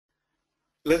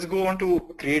Let's go on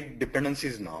to create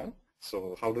dependencies now.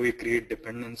 So how do we create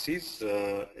dependencies?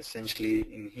 Essentially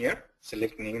in here,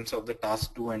 select names of the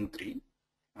task 2 and 3.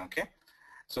 Okay.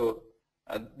 So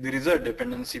there is a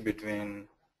dependency between,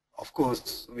 of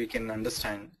course, we can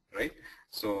understand, right?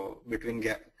 So between,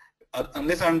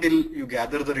 unless until you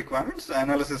gather the requirements, the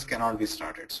analysis cannot be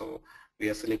started. So we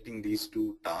are selecting these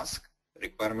two tasks,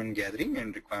 requirement gathering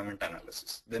and requirement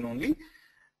analysis. Then only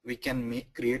we can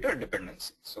create a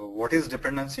dependency. So what is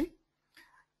dependency?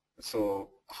 So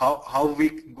how we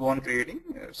go on creating?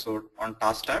 So on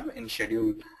task tab in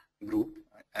schedule group,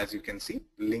 as you can see,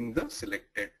 link the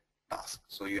selected task.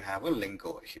 So you have a link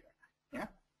over here. Yeah,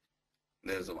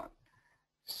 there's the one.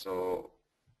 So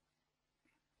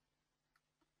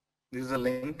this is a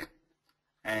link,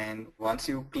 and once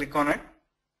you click on it,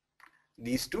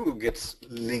 these two gets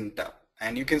linked up,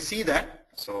 and you can see that.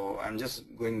 So I'm just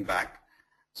going back.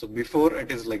 So before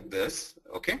it is like this,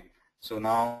 okay? So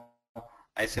now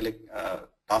I select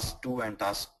task 2 and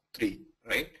task 3,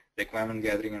 right? Requirement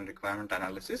gathering and requirement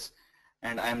analysis,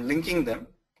 and I'm linking them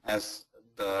as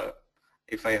the,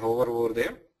 if I hover over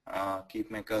there,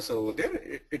 keep my cursor over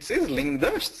there, it says link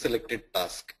the selected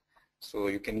task. So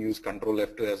you can use Control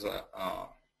F2 as a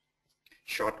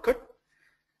shortcut.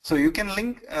 So you can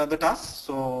link the tasks,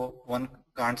 so one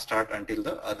can't start until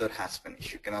the other has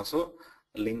finished. You can also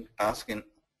link task in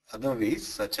other ways,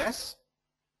 such as,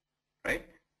 right?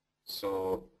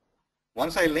 So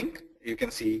once I link, you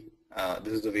can see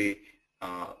this is the way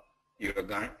your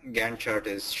Gantt chart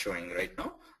is showing right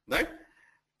now, that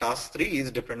task 3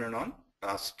 is dependent on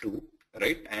task 2,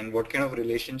 right? And what kind of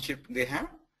relationship they have?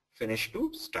 Finish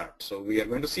to start. So we are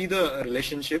going to see the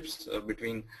relationships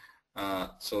between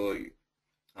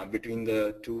between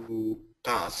the two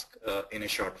tasks in a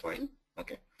short while,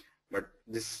 okay? But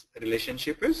this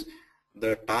relationship is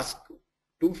the task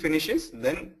 2 finishes,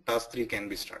 then task 3 can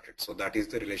be started. So that is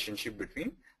the relationship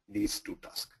between these two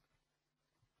tasks.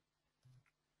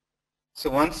 So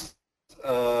once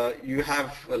you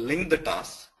have linked the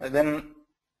task, then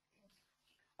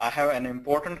I have an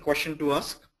important question to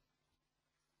ask.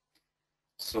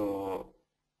 So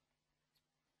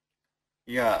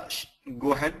yeah,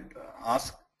 go ahead,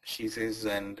 ask. She says,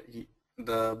 and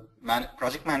the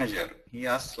project manager, he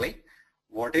asks, like,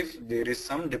 what if there is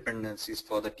some dependencies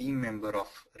for the team member of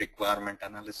requirement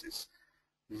analysis?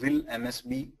 Will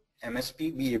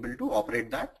MSP be able to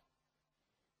operate that?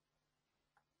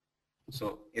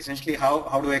 So essentially,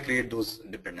 how do I create those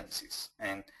dependencies?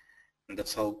 And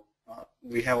that's how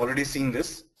we have already seen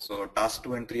this. So task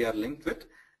 2 and 3 are linked with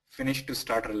finish to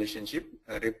start relationship.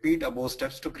 Repeat above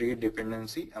steps to create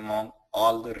dependency among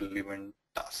all the relevant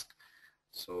tasks.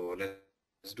 So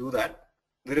let's do that.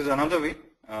 There is another way.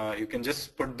 You can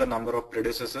just put the number of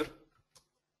predecessor,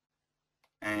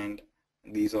 and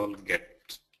these all get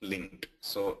linked.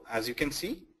 So as you can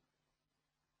see,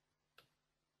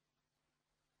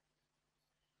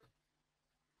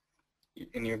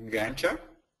 in your Gantt chart,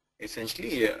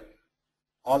 essentially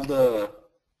all the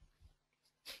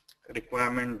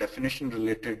requirement definition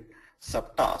related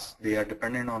subtasks, they are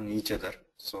dependent on each other.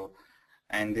 So,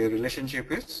 and their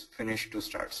relationship is finish to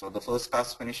start. So the first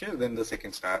task finishes, then the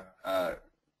second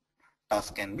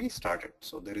task can be started.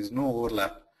 So there is no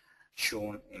overlap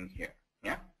shown in here.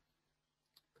 Yeah.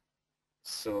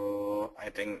 So I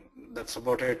think that's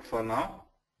about it for now.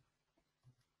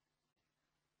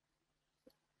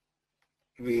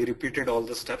 We repeated all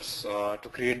the steps to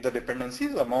create the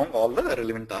dependencies among all the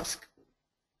relevant tasks.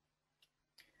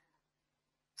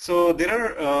 So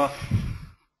there are,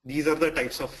 these are the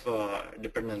types of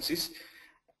dependencies.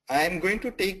 I am going to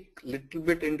take a little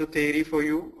bit into theory for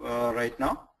you right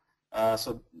now.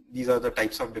 So these are the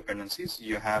types of dependencies.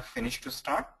 You have finish to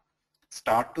start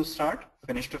to start,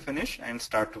 finish to finish, and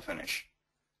start to finish.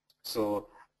 So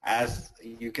as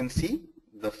you can see,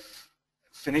 the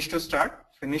finish to start,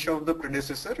 finish of the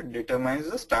predecessor determines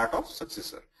the start of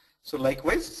successor. So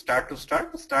likewise, start to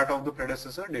start, start of the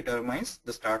predecessor determines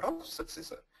the start of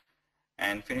successor.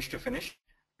 And finish to finish,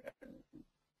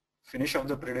 finish of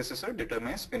the predecessor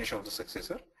determines finish of the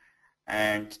successor.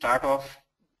 And start of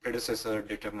predecessor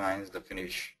determines the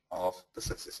finish of the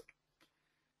successor.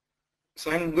 So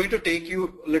I'm going to take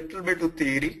you a little bit to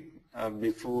theory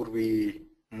before we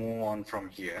move on from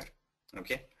here.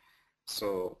 Okay.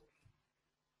 So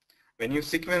when you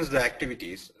sequence the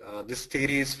activities, this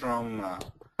theory is from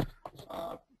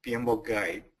PMBOK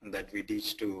guide that we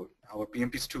teach to our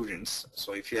PMP students.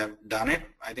 So if you have done it,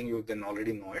 I think you then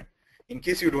already know it. In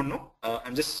case you don't know,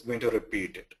 I'm just going to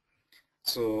repeat it.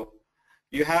 So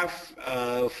you have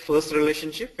first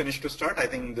relationship, finish to start. I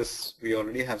think this we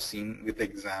already have seen with the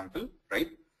example, right?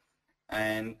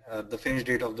 and the finish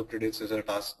date of the predecessor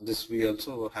task. This we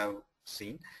also have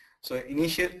seen. So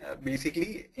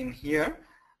basically in here,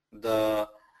 the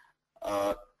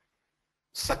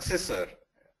successor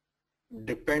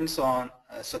depends on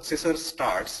successor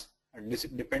starts, and this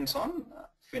depends on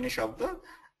finish of the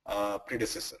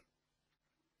predecessor.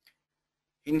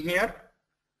 In here,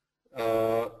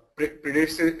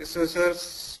 predecessor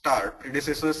start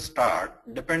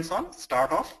depends on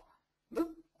start of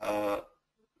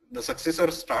the successor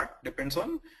start depends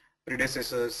on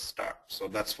predecessor's start. So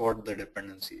that's what the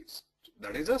dependency is.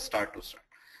 That is a start to start.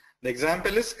 The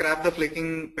example is scrap the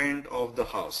flaking paint of the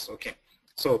house. Okay,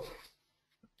 so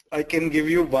I can give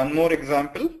you one more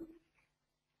example.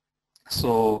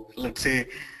 So let's say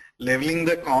leveling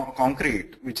the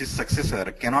concrete, which is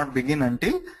successor, cannot begin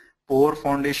until pour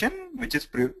foundation, which is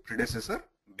predecessor,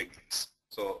 begins.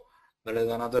 So that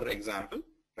is another example,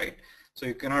 right? So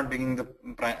you cannot begin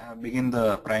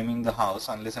the priming the house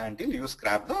unless and until you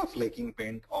scrap the flaking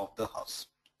paint of the house.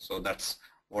 So that's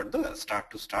what the start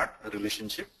to start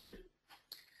relationship.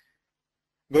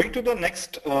 Going to the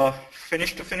next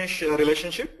finish to finish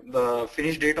relationship, the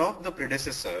finish date of the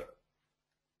predecessor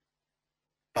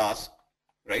task,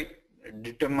 right,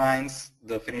 determines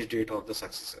the finish date of the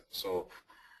successor. So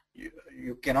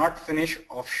you cannot finish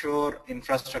offshore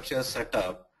infrastructure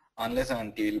setup unless and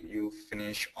until you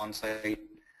finish on-site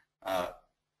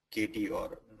KT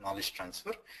or knowledge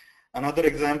transfer. Another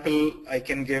example I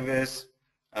can give is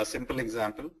a simple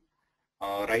example,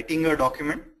 writing a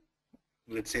document.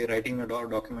 Let's say writing a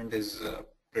document is a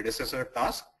predecessor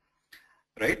task,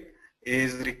 right,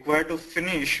 is required to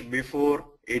finish before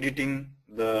editing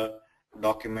the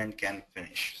document can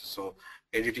finish. So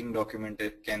editing document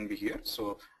can be here.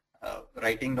 So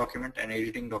writing document and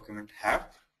editing document have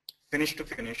finish to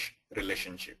finish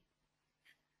relationship.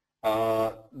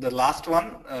 The last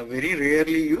one very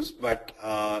rarely used, but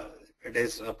it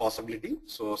is a possibility.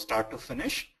 So start to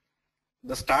finish,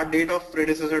 the start date of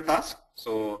predecessor task.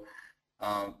 So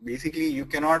basically you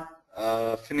cannot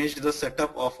finish the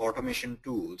setup of automation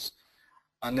tools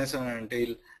unless and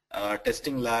until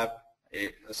testing lab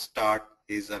start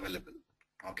is available.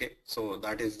 Okay, so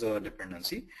that is the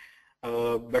dependency.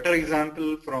 Better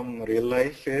example from real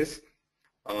life is,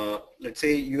 let's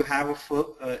say you have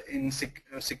a in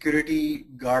security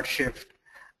guard shift,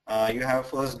 you have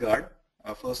first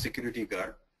security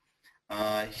guard.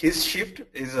 His shift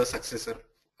is a successor.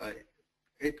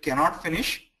 It cannot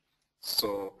finish.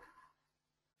 So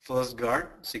first guard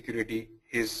security,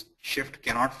 his shift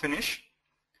cannot finish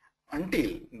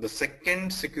until the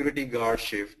second security guard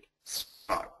shift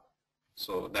start.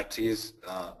 So that is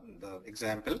the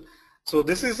example. So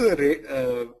this is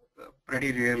a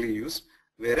pretty rarely used,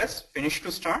 whereas finish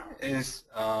to start is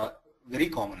very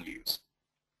commonly used.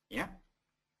 Yeah.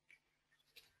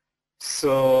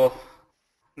 So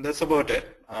that's about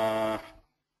it. All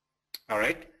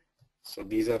right. So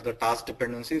these are the task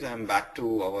dependencies. I'm back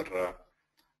to our.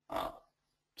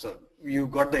 So you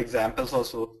got the examples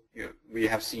also. We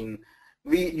have seen.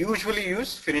 We usually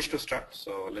use finish to start.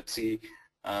 So let's see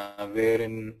where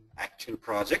in actual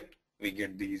project we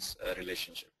get these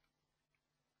relationships.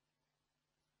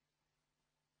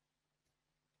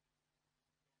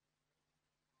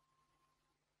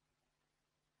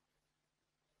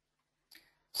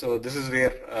 So this is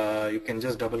where you can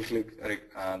just double click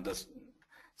the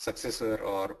successor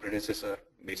or predecessor,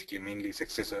 basically mainly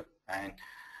successor, and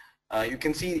you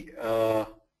can see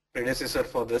predecessor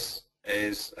for this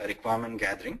is requirement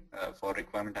gathering. For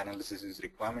requirement analysis is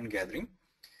requirement gathering,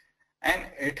 and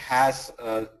it has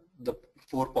the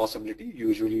four possibility.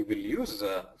 Usually we'll use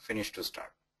finish to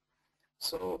start.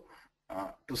 So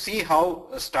to see how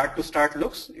start to start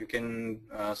looks, you can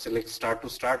select start to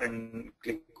start and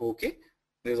click OK.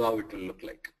 This is how it will look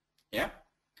like. Yeah.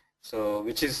 So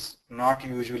which is not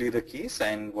usually the case,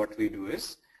 and what we do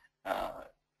is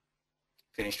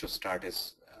finish to start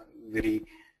is very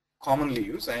commonly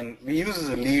used, and we use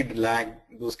the lead, lag,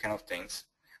 those kind of things,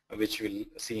 which we'll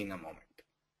see in a moment.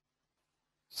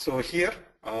 So here,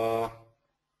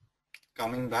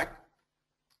 coming back,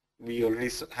 we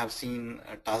already have seen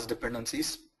task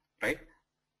dependencies, right?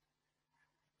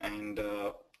 And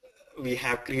we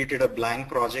have created a blank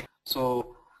project.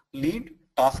 So lead,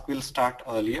 task will start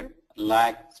earlier,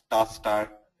 lag, task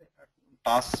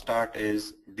start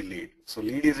is delayed. So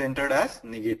lead is entered as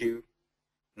negative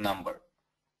number.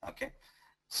 Okay,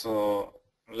 so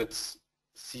let's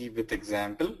see with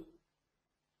example.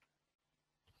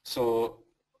 So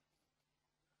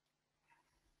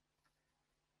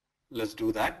let's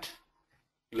do that.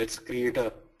 Let's create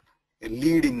a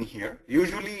lead in here.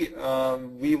 Usually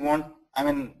we want, I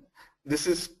mean, this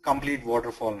is complete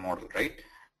waterfall model, right?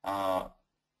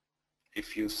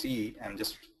 If you see, I'm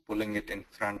just pulling it in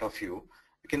front of you,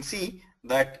 you can see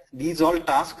that these all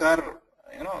tasks are,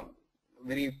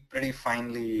 very pretty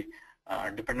finely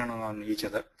dependent on each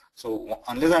other. So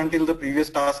unless until the previous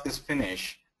task is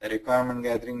finished, the requirement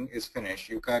gathering is finished,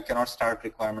 you cannot start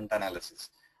requirement analysis.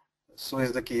 So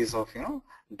is the case of,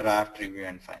 draft, review,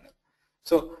 and final.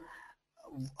 So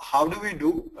how do we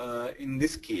do in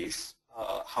this case?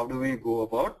 How do we go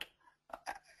about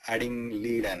adding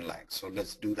lead and lag? So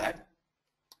let's do that.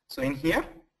 So in here,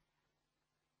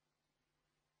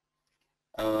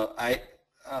 I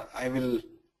will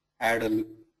add a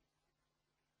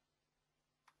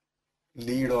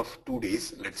lead of 2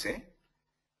 days, let's say,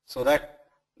 so that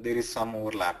there is some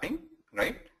overlapping,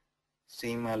 right?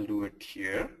 Same, I'll do it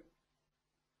here.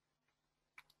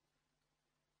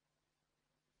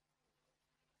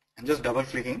 I'm just double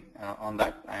clicking on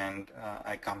that, and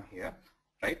I come here,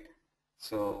 right?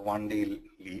 So 1 day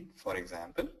lead, for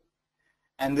example.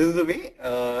 And this is the way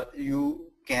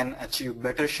you can achieve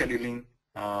better scheduling,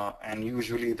 and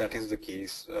usually that is the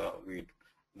case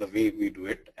the way we do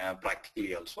it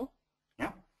practically also.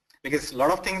 Yeah, because a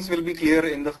lot of things will be clear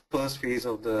in the first phase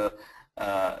of the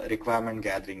requirement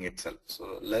gathering itself.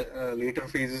 So later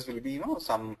phases will be,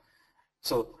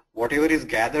 so whatever is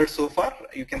gathered so far,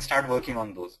 you can start working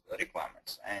on those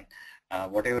requirements, and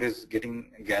whatever is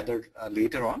getting gathered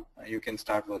later on, you can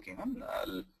start working on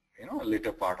a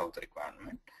later part of the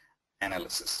requirement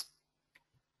analysis.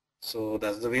 So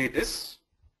that's the way it is.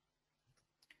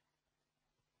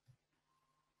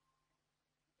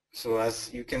 So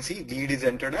as you can see, lead is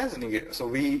entered as negative. So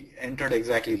we entered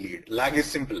exactly lead. Lag is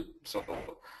simple. So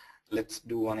let's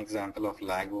do one example of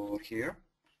lag over here.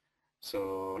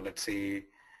 So let's say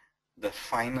the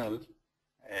final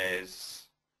is,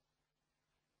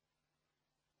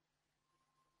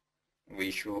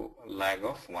 we show a lag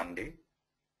of 1 day.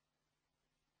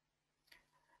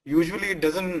 Usually it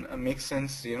doesn't make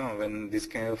sense, when this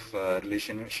kind of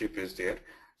relationship is there.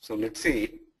 So let's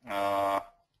say,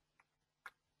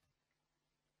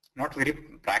 not very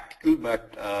practical,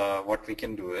 but what we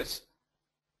can do is,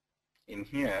 in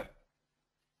here,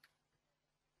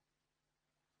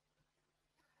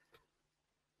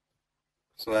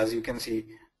 so as you can see,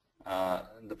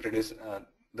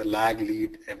 the lag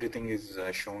lead, everything is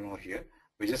shown over here.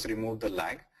 We just remove the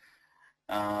lag.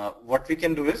 What we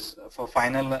can do is, for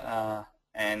final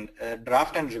and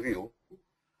draft and review,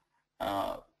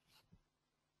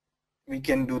 we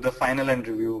can do the final and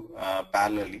review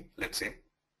parallelly, let's say.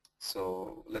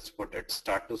 So let's put it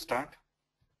start to start.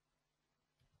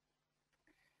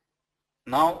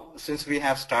 Now, since we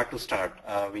have start to start,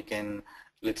 we can,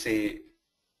 let's say,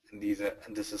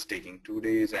 this is taking 2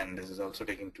 days and this is also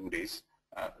taking 2 days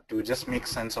to just make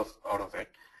sense out of it.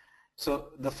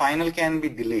 So the final can be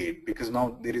delayed because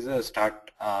now there is a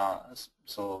start,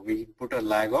 so we put a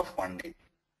lag of 1 day.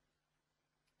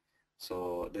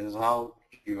 So this is how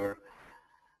your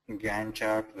Gantt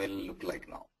chart will look like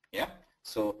now. Yeah.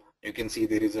 So you can see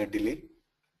there is a delay,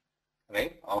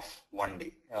 right, of 1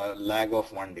 day, lag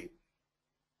of 1 day.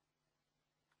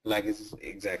 Lag is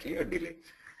exactly a delay.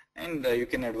 And you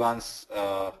can advance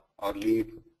or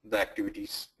lead the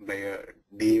activities by a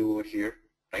day over here,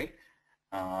 right,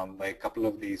 by a couple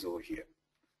of days over here.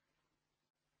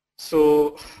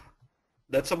 So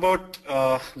that's about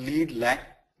lead lag,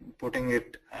 putting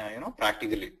it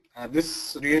practically.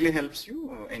 This really helps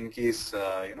you in case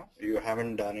you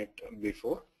haven't done it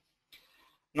before.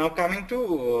 Now coming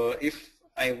to if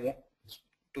I want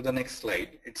to the next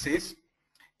slide, it says,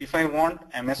 if I want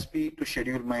MSP to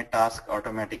schedule my task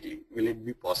automatically, will it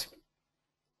be possible?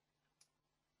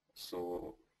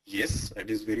 So yes, it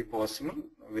is very possible,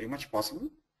 very much possible.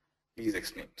 Please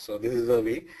explain. So this is the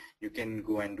way you can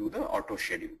go and do the auto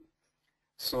schedule.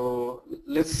 So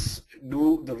let's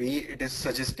do the way it is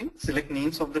suggesting. Select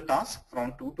names of the task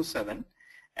from 2 to 7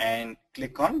 and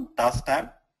click on task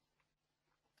tab.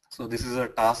 So this is a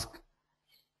task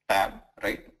tab,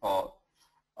 right, or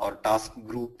task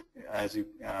group. As you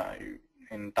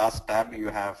in task tab you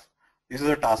have, this is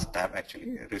a task tab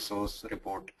actually, resource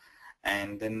report,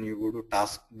 and then you go to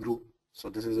task group. So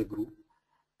this is a group,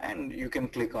 and you can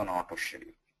click on auto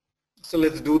schedule. So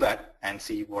let's do that and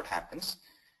see what happens.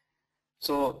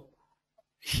 So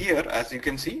here, as you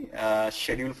can see,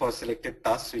 schedule for selected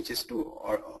task switches to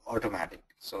automatic.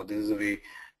 So this is the way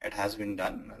it has been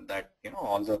done, that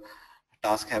all the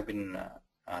tasks have been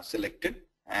selected,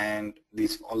 and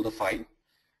these all the 5,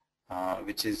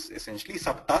 which is essentially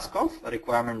subtask of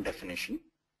requirement definition,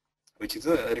 which is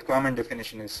a requirement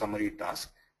definition is summary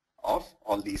task of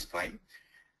all these 5.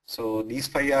 So these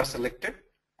 5 are selected,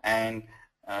 and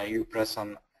you press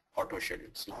on auto schedule.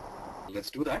 So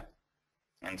let's do that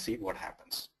and see what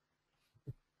happens.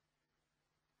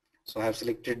 So I have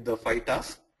selected the 5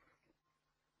 tasks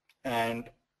and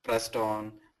pressed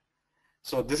on.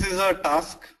 So this is a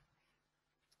task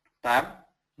tab.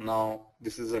 Now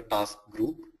this is a task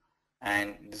group,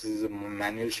 and this is a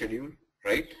manual schedule,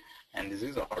 right? And this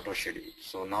is auto schedule.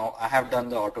 So now I have done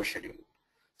the auto schedule.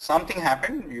 Something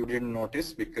happened you didn't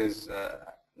notice because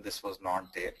this was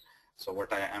not there. So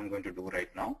what I am going to do right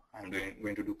now, I'm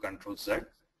going to do Control Z.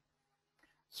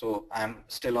 So I'm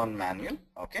still on manual.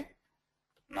 Okay.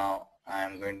 Now I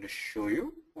am going to show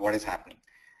you what is happening.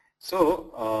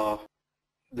 So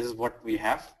this is what we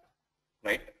have,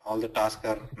 right? All the tasks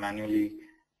are manually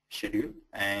scheduled,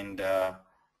 and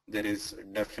there is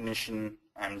definition.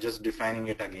 I'm just defining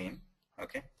it again.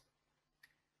 Okay.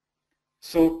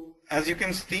 So as you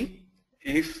can see,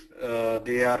 if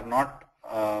they are not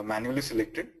manually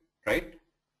selected, right,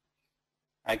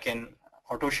 I can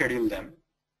auto schedule them.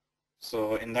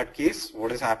 So in that case,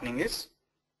 what is happening is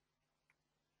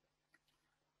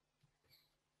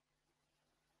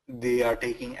they are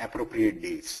taking appropriate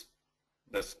days.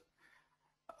 Thus,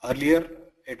 earlier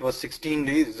it was 16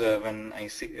 days when I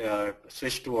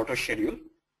switched to auto schedule.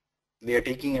 They are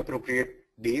taking appropriate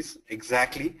days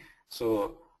exactly.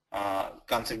 So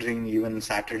considering even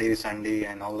Saturday, Sunday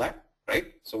and all that,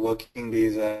 right? So working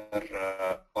days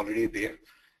are already there.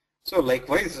 So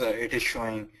likewise, it is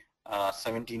showing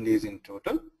 17 days in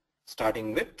total,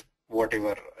 starting with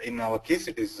whatever. In our case,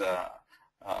 it is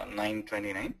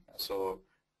 9/29. So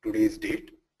today's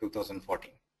date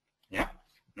 2014. Yeah,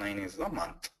 9 is the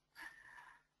month.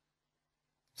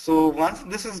 So once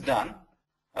this is done,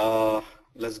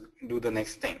 let's do the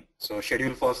next thing. So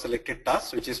schedule for selected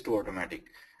tasks, which is to automatic.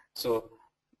 So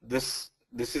this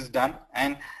is done,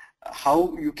 and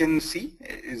how you can see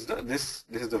is this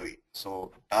is the way.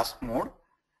 So task mode,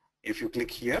 if you click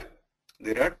here,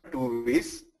 there are 2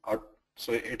 ways.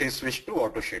 So it is switched to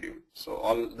auto schedule. So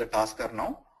all the tasks are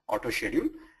now auto schedule.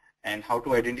 And how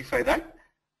to identify that?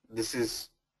 This is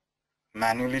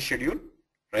manually scheduled,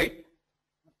 right?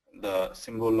 The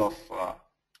symbol of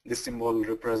this symbol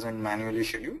represent manually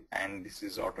scheduled, and this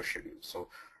is auto schedule. So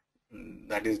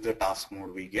that is the task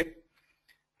mode we get,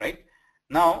 right?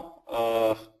 Now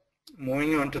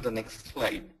moving on to the next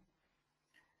slide.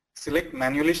 Select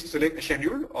manually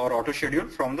scheduled or auto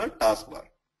scheduled from the taskbar.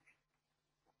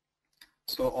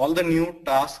 So all the new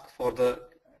tasks for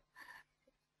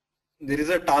there is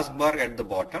a taskbar at the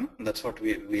bottom. That's what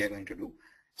we are going to do.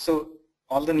 So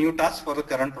all the new tasks for the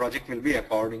current project will be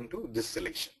according to this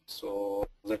selection. So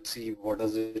let's see what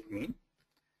does it mean.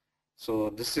 So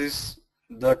this is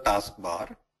the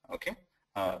taskbar. Okay.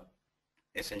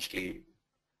 Essentially,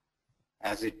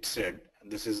 as it said,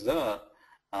 this is the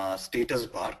status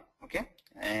bar. Okay,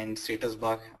 and status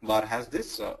bar has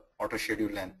this auto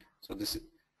schedule, and so this is,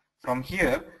 from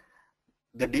here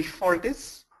the default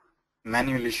is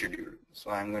manually scheduled.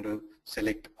 So I'm going to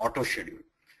select auto schedule.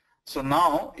 So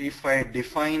now if I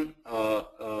define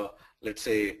let's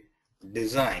say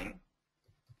design,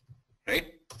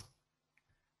 right,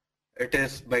 it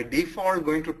is by default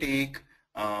going to take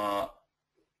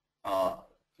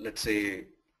let's say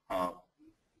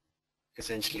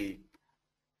essentially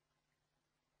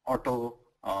auto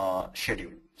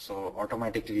schedule. So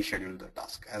automatically schedule the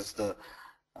task, as the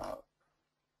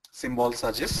symbol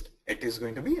suggests. It is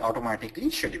going to be automatically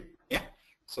scheduled. Yeah.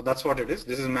 So that's what it is.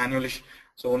 This is manually.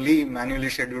 So only manually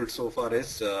scheduled so far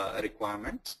is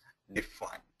requirements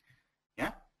defined.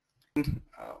 Yeah.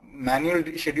 Manual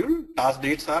schedule task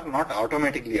dates are not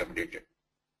automatically updated.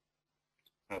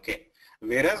 Okay.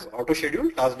 Whereas auto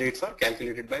schedule task dates are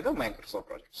calculated by the Microsoft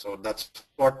project. So that's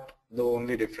what the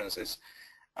only difference is.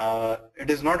 It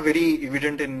is not very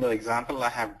evident in the example I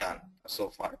have done so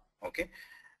far. Okay.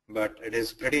 But it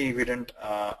is pretty evident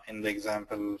in the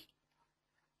example,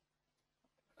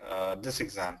 this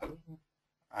example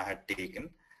I had taken.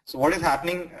 So what is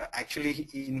happening actually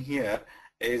in here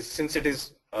is, since it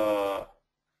is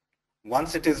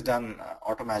once it is done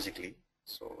automatically,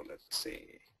 so let's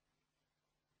say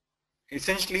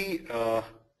essentially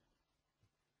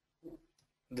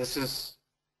this is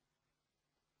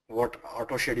what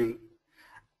auto schedule.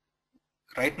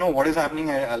 Right now what is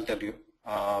happening, I'll tell you.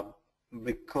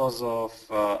 Because of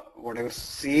whatever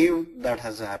save that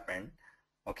has happened,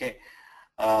 okay,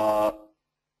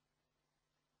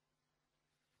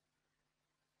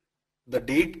 the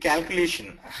date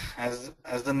calculation, as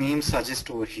the name suggests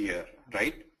over here,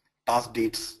 right, task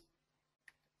dates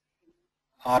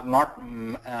are not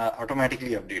automatically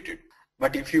updated.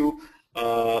 But if you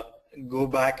go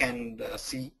back and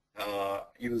see,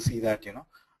 you will see that, you know,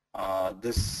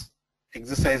 this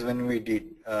exercise when we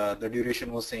did, the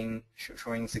duration was saying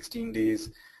showing 16 days.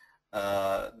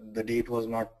 The date was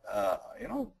not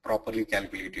properly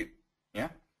calculated. Yeah,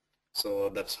 so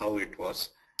that's how it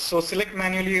was. So select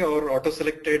manually or auto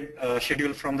selected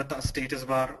schedule from the status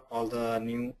bar all the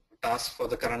new tasks for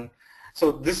the current.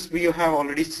 So this we have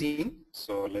already seen,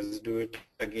 so let's do it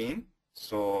again.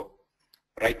 So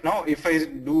right now if I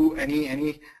do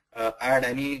any add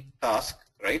any task,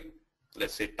 right,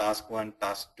 let's say task 1,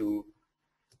 task 2,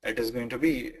 it is going to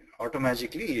be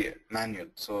automatically manual.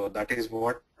 So that is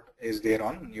what is there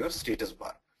on your status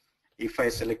bar. If I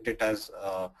select it as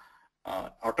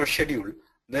auto schedule,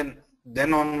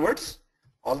 then onwards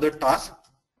all the tasks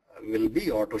will be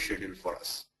auto scheduled for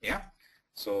us. Yeah,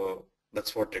 so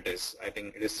that's what it is. I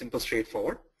think it is simple,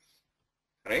 straightforward,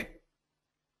 right?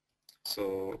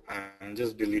 So I'm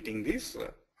just deleting these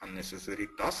unnecessary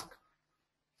tasks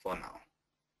for now.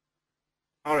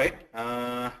 All right.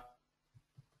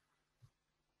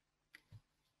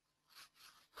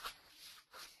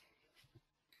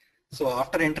 So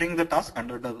after entering the task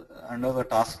under the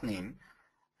task name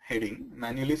heading,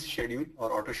 manually schedule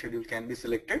or auto schedule can be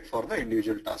selected for the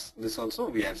individual task. This also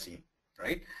we have seen,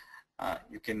 right?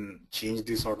 You can change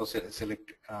this auto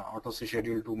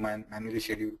schedule to manually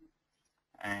schedule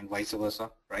and vice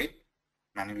versa, right?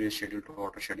 Manually schedule to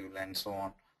auto schedule and so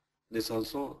on. This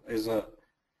also is a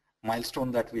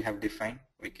milestone that we have defined.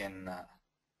 We can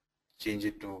change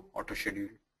it to auto schedule,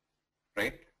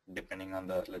 right? Depending on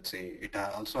the, let's say it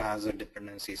also has a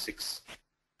dependency 6,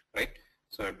 right?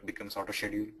 So it becomes auto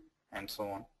schedule and so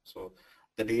on. So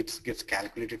the dates gets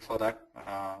calculated for that.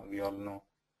 We all know.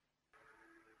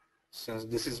 Since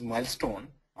this is milestone,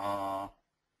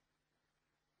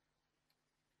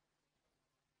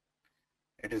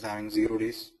 it is having 0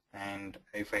 days, and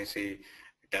if I say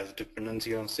it has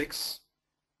dependency on 6,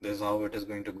 this is how it is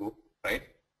going to go, right?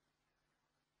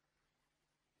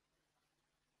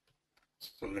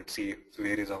 So let's see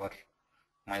where is our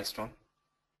milestone.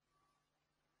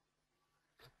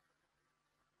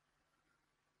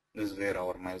 This is where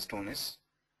our milestone is.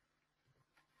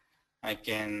 I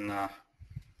can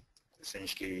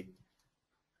essentially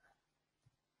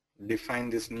define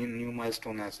this new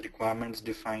milestone as requirements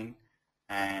define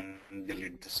and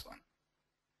delete this one.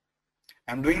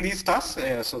 I'm doing these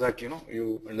tasks so that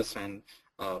you understand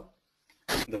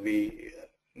the way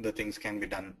the things can be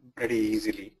done pretty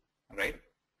easily, right,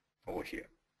 over here.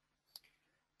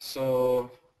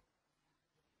 So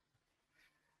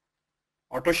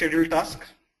auto schedule task.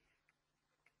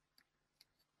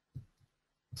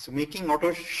 So making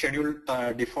auto schedule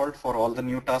default for all the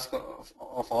new tasks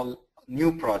of all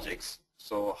new projects.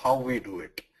 So how we do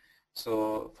it.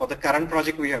 So for the current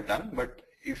project we have done, but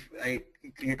if I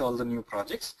create all the new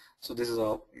projects, so this is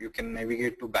how you can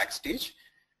navigate to backstage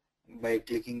by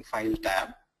clicking file tab,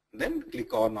 then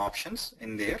click on options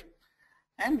in there,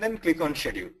 and then click on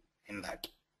schedule in that,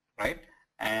 right?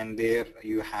 And there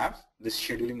you have this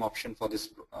scheduling option for this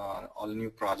all new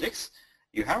projects.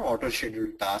 You have auto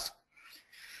schedule task.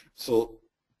 So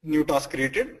new task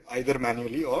created either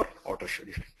manually or auto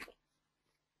schedule.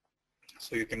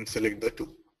 So you can select the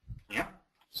two. Yeah.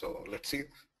 So let's see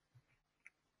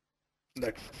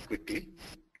that quickly.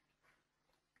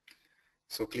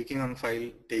 So clicking on file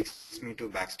takes me to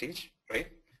backstage, right?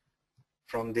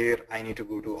 From there I need to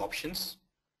go to options.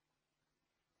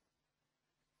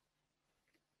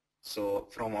 So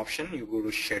from option you go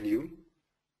to schedule,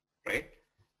 right?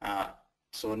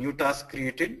 So new task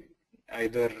created,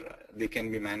 either they can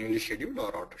be manually scheduled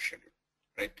or auto scheduled,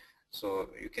 right? So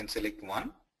you can select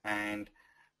one, and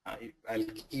I'll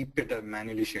keep it a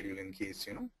manually scheduled in case,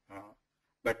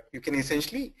 but you can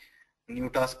essentially new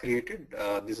task created.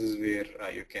 This is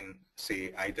where you can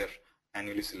say either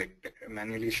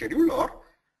manually scheduled or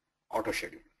auto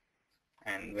scheduled.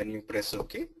 And when you press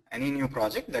OK, any new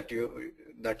project that you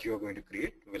are going to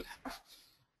create will have,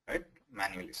 right,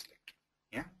 manually select.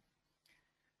 Yeah.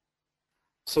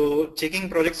 So checking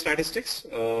project statistics,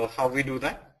 how we do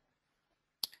that?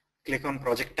 Click on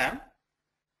project tab,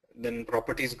 then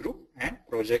properties group and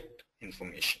project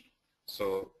information.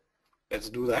 So let's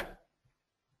do that.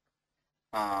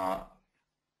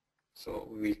 So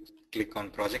we click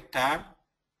on project tab,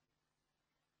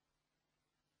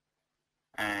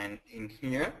 and in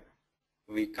here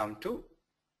we come to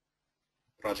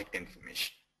project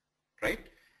information, right?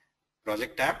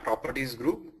 Project tab, properties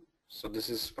group. So this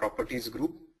is properties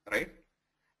group, right?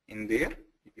 In there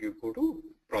you go to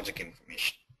project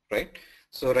information, right?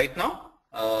 So right now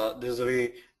this is the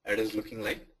way it is looking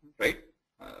like, right?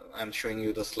 I'm showing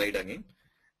you the slide again.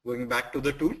 Going back to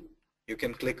the tool, you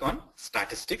can click on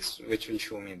statistics, which will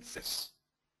show me this.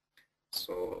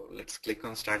 So let's click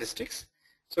on statistics.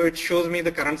 So it shows me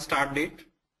the current start date,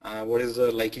 what is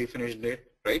the likely finish date,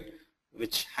 right,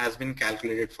 which has been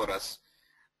calculated for us.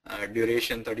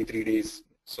 Duration 33 days.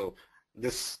 So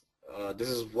this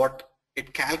is what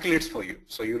it calculates for you.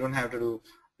 So you don't have to do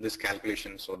this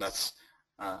calculation. So that's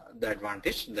the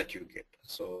advantage that you get.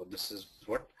 So this is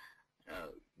what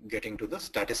getting to the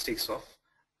statistics of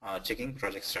checking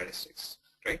project statistics,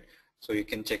 right? So you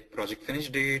can check project finish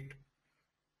date,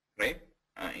 right?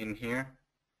 In here,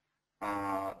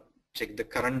 check the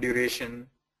current duration,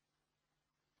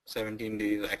 17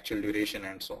 days, actual duration,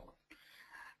 and so on.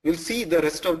 We'll see the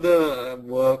rest of the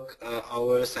work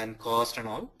hours and cost and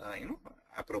all,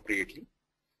 appropriately.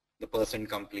 The percent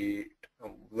complete,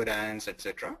 variance,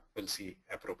 etc. We'll see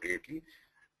appropriately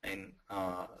in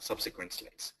subsequent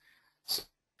slides.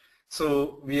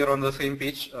 So we are on the same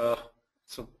page.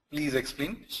 So please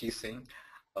explain. She's saying,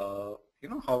 how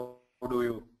do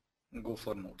you go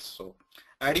for notes? So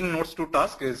adding notes to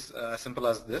task is as simple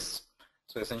as this.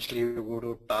 So essentially you go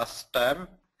to task tab.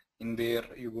 In there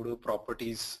you go to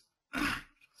properties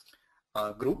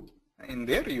group. In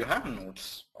there you have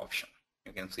notes option.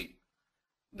 You can see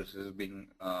this is being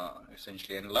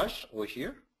essentially enlarged over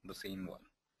here, the same one.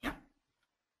 Yeah.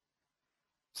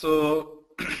 So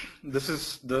this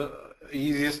is the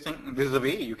easiest thing. This is the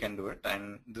way you can do it,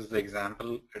 and this is the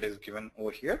example it is given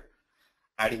over here.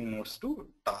 Adding notes to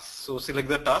tasks. So select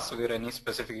the task where any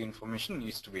specific information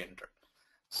needs to be entered.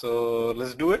 So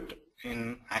let's do it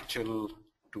in actual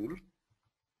tool.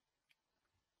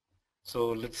 So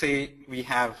let's say we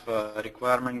have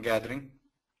requirement gathering.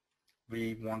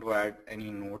 We want to add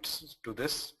any notes to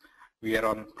this. We are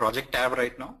on project tab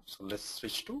right now. So let's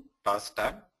switch to task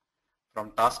tab.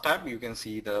 From task tab, you can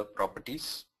see the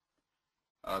properties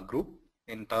group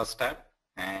in task tab,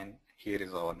 and here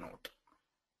is our note.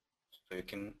 So you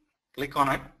can click on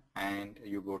it and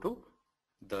you go to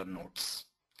the notes.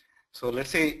 So let's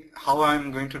say how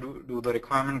I'm going to do the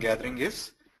requirement gathering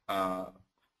is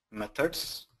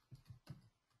methods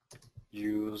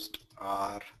used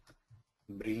are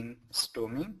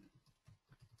brainstorming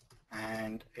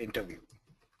and interview.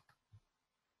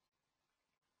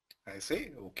 I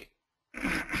say okay.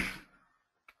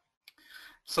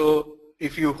 So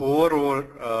if you hover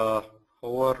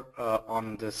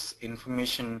on this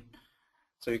information,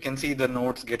 so you can see the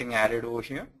notes getting added over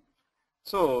here.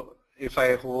 So if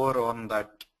I hover on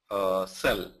that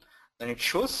cell, then it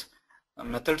shows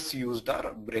methods used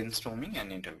are brainstorming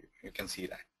and interview. You can see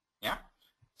that. Yeah.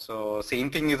 So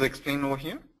same thing is explained over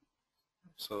here.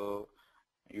 So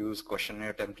use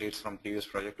questionnaire templates from previous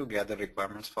project to gather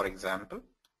requirements, for example,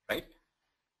 right?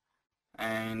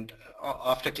 And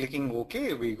after clicking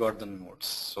OK, we got the notes.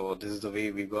 So this is the way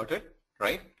we got it,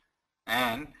 right?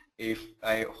 And if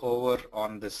I hover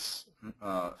on this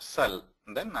cell,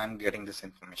 then I'm getting this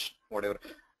information, whatever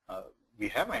we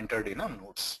have entered in our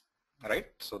notes, right?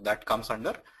 So that comes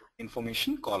under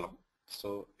information column.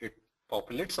 So it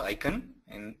populates icon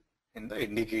in the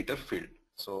indicator field.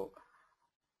 So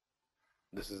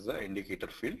this is the indicator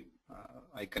field.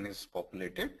 Icon is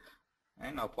populated,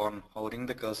 and upon hovering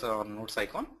the cursor on notes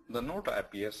icon, the note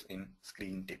appears in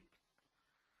screen tip.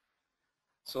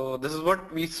 So this is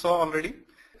what we saw already,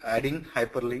 adding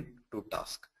hyperlink to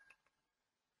task.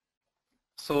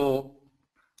 So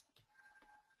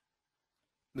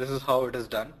this is how it is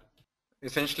done.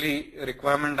 Essentially,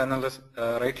 requirement analysis,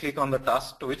 right click on the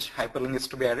task to which hyperlink is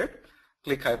to be added,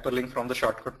 click hyperlink from the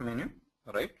shortcut menu,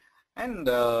 right? And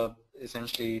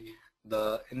essentially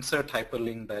the insert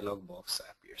hyperlink dialog box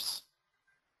appears.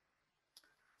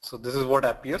 So this is what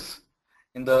appears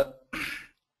in the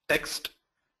text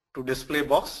to display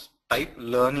box, type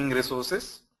learning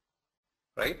resources,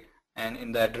 right? And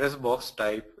in the address box,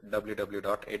 type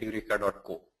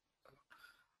www.edureka.co.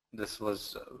 This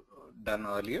was done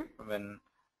earlier when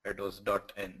it was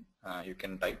 .n. You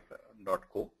can type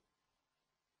 .co,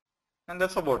 and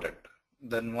that's about it.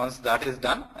 Then once that is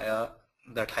done,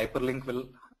 that hyperlink will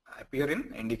appear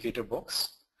in indicator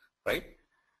box, right?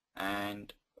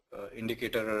 And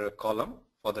indicator column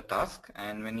for the task,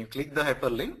 and when you click the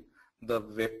hyperlink, the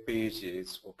web page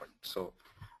is open. So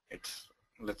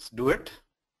let's do it.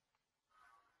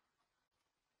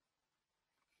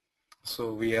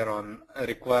 So we are on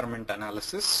requirement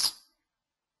analysis,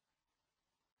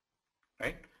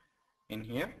 right? In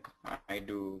here I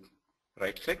do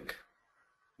right click,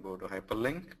 go to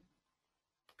hyperlink.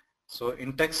 So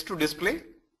in text to display,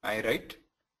 I write,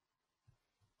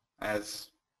 as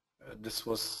this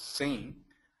was saying,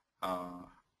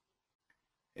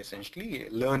 essentially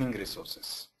learning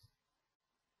resources.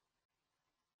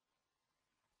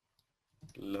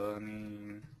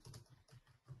 Learning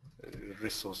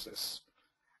resources,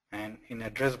 and in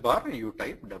address bar you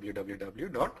type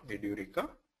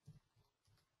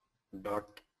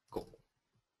www.edureka.co.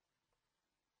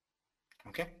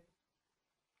 Okay,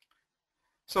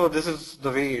 so this is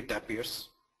the way it appears.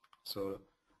 So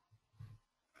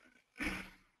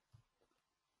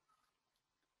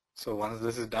once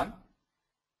this is done,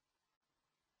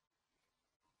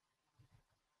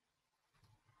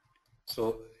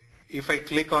 so if I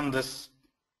click on this,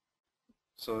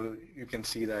 so you can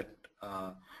see that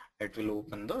it will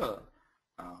open the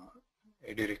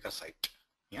Edureka site.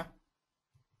 Yeah.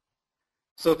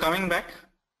 So coming back,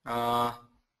 I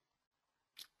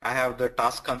have the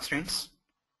task constraints.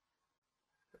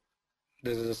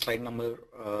 This is slide number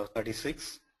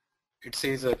 36. It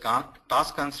says a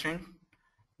task constraint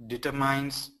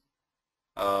determines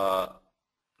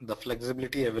the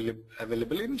flexibility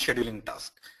available in scheduling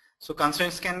task. So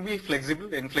constraints can be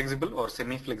flexible, inflexible, or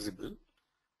semi-flexible.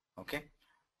 Okay.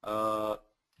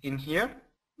 In here,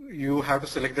 you have to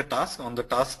select the task. On the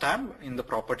task tab in the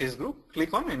properties group,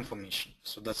 click on information.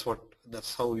 So that's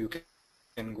how you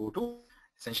can go to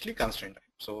essentially constraint type.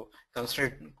 So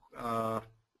constraint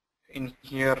in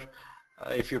here,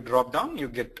 if you drop down, you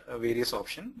get various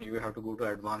options. You have to go to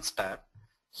advanced tab.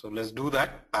 So let's do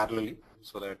that parallelly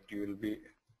so that you will be.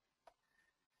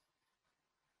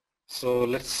 So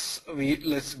let's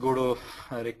go to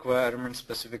requirement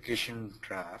specification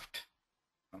draft.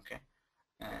 Okay,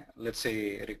 let's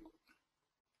say,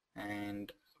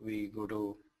 and we go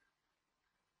to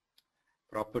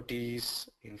properties,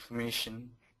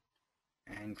 information,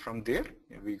 and from there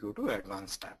we go to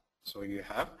advanced tab. So you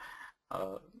have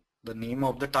the name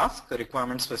of the task, the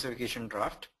requirement specification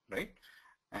draft, right?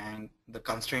 And the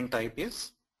constraint type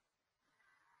is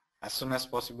as soon as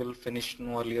possible, finish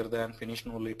no earlier than, finish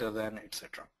no later than,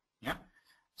 etc. Yeah.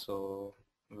 So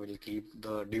we'll keep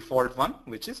the default one,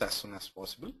 which is as soon as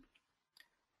possible.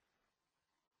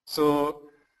 So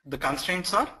the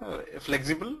constraints are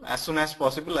flexible, as soon as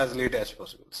possible, as late as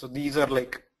possible. So these are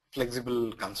like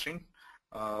flexible constraint.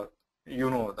 You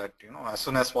know that as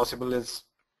soon as possible is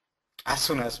as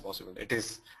soon as possible. It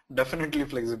is definitely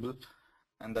flexible,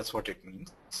 and that's what it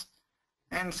means.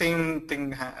 And same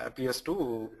thing appears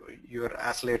to your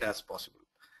as late as possible.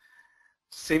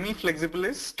 Semi-flexible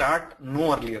is start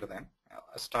no earlier than,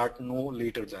 start no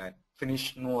later than,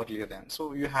 finish no earlier than.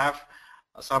 So you have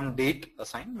some date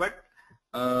assigned, but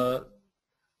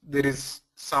there is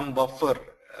some buffer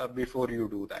before you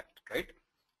do that, right?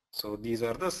 So these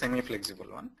are the semi-flexible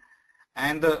one,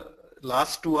 and the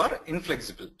last two are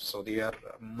inflexible. So they are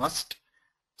must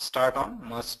start on,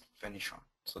 must finish on.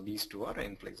 So these two are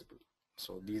inflexible.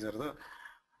 So these are the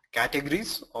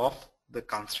categories of the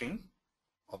constraint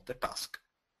of the task.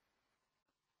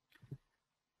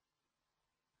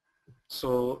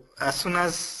 So as soon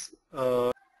as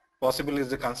possible is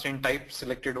the constraint type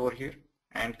selected over here,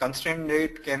 and constraint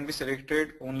date can be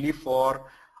selected only for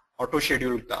auto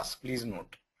scheduled tasks. Please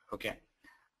note. Okay.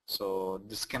 So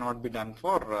this cannot be done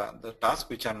for the tasks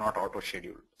which are not auto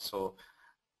scheduled. So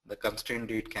the constraint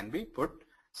date can be put.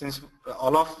 Since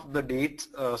all of the dates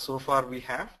so far we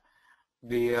have,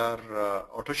 they are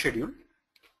auto scheduled,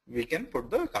 we can put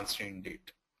the constraint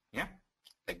date, yeah,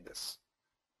 like this.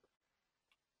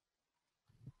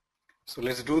 So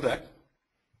let's do that.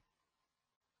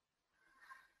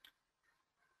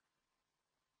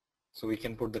 So we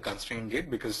can put the constraint date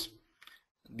because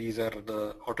these are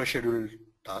the auto scheduled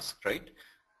tasks, right?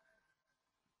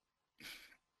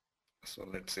 So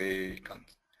let's say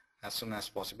as soon as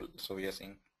possible. So we are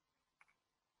saying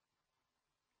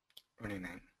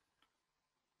 29. You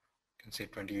can say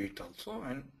 28 also,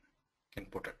 and can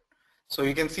put it. So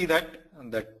you can see that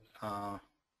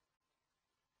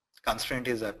constraint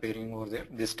is appearing over there.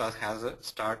 This task has a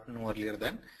start no earlier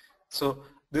than. So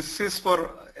this is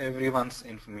for everyone's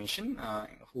information,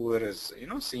 whoever is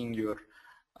seeing your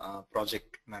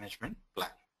project management plan.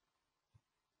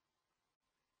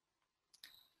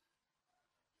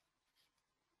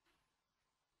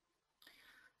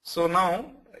 So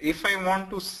now if I want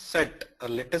to set a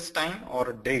latest time or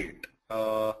a date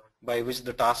by which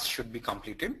the task should be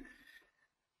completed,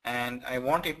 and I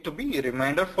want it to be a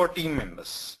reminder for team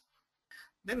members,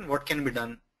 then what can be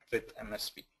done with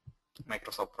MSP,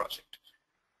 Microsoft Project?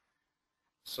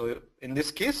 So in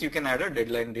this case, you can add a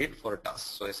deadline date for a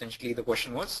task. So essentially the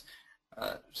question was,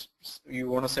 you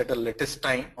want to set a latest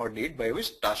time or date by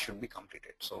which task should be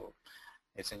completed. So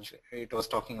essentially it was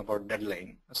talking about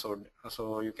deadline.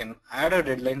 So you can add a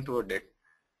deadline to a date.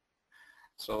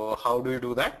 So how do you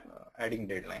do that? Adding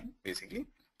deadline basically.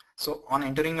 So on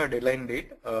entering a deadline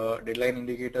date, deadline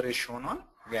indicator is shown on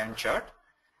Gantt chart,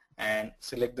 and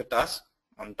select the task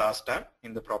on task tab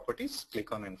in the properties,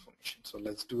 click on information. So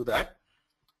let's do that.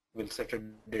 We'll set a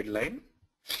deadline.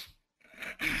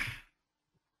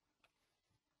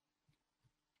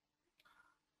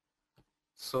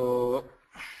 So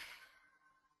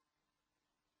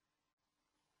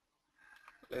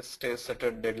let's set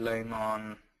a deadline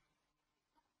on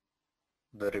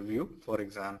the review, for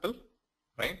example,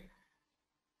 right?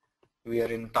 We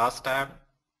are in task tab,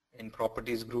 in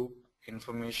properties group,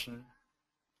 information,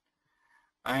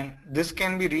 and this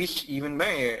can be reached even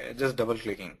by just double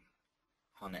clicking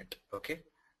on it. Okay,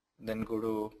 then go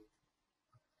to,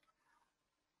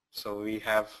 so we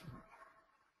have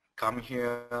come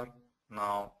here,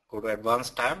 now go to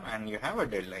advanced tab and you have a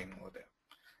deadline over there.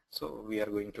 So we are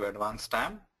going to advanced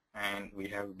tab and we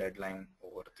have deadline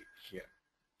over here.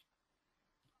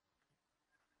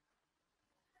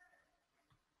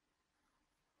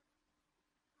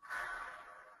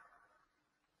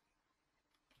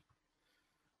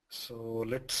 So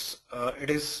let's, it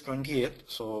is 28th,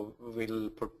 so we'll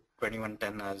put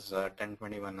 2110 as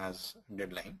 1021 as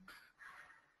deadline.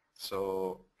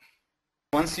 So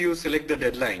once you select the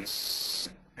deadlines,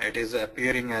 it is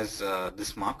appearing as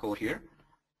this mark over here.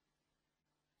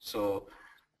 So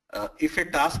if a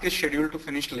task is scheduled to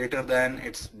finish later than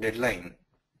its deadline,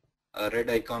 a red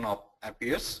icon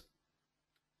appears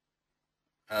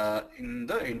in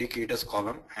the indicators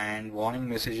column, and warning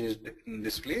message is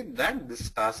displayed that this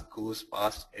task goes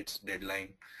past its deadline.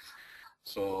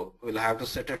 So we'll have to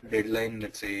set a deadline,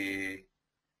 let's say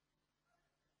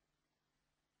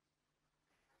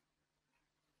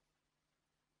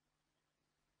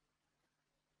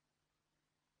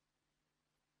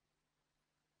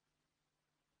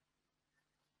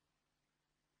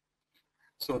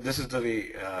so this is the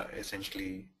way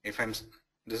essentially, if I'm,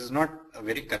 this is not a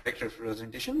very correct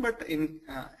representation, but in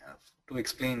to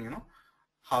explain, you know,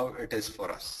 how it is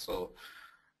for us. So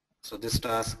this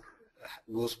task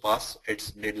goes past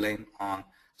its deadline on,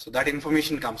 so that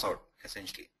information comes out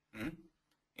essentially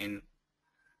in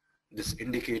this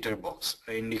indicator box,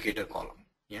 indicator column.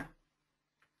 Yeah.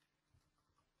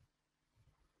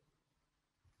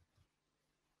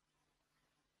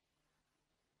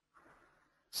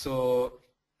 So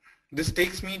this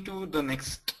takes me to the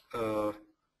next.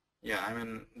 Yeah, I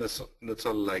mean that's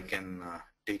all I can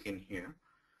take in here.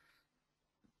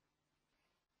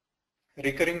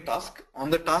 Recurring task,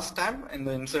 on the task tab in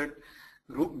the insert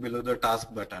group below the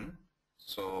task button.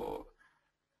 So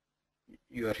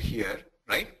you are here,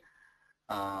 right?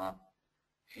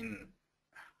 In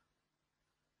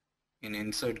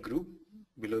insert group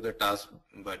below the task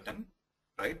button,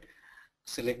 right?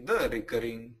 Select the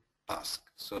recurring task.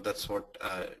 So that's what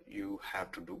you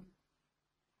have to do.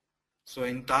 So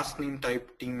in task name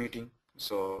type team meeting,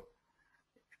 so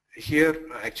here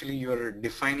actually you are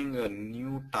defining a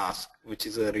new task which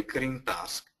is a recurring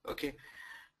task, okay,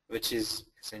 which is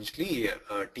essentially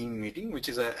a team meeting which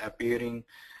is appearing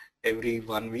every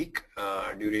 1 week,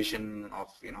 duration of,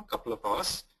 you know, couple of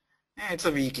hours, and it's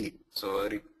a weekly, so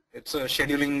it's a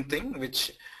scheduling thing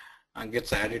which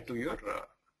gets added to your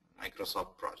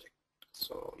Microsoft project.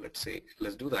 So let's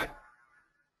do that.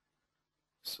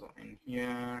 So in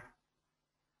here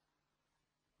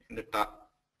in the task,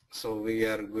 so we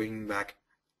are going back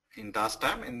in task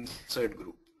tab, insert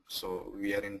group. So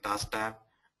we are in task tab,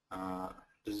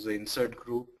 this is the insert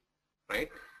group, right?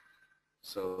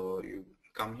 So you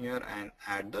come here and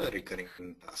add the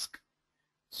recurring task.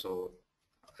 So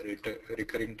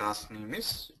recurring task name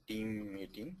is team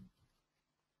meeting.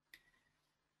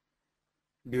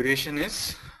 Duration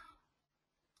is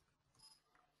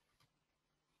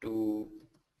 2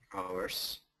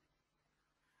 hours.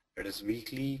 It is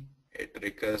weekly, it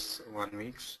recurs 1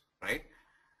 week, right?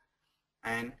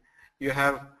 And you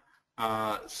have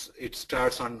it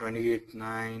starts on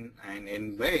 28/9 and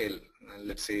end by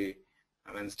let's say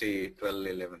Wednesday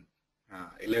 12/11,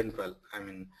 11/12, I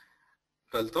mean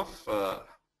 12th of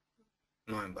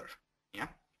November, yeah,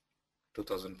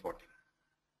 2014.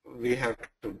 We have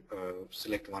to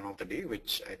select one of the day,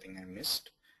 which I think I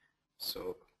missed.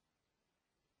 So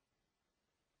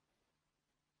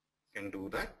you can do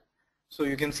that. So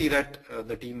you can see that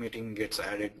the team meeting gets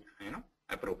added, you know,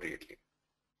 appropriately.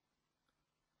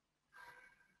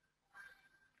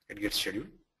 It gets scheduled.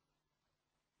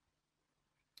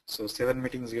 So 7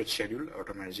 meetings get scheduled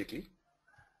automatically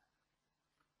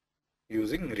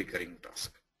using recurring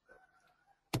task.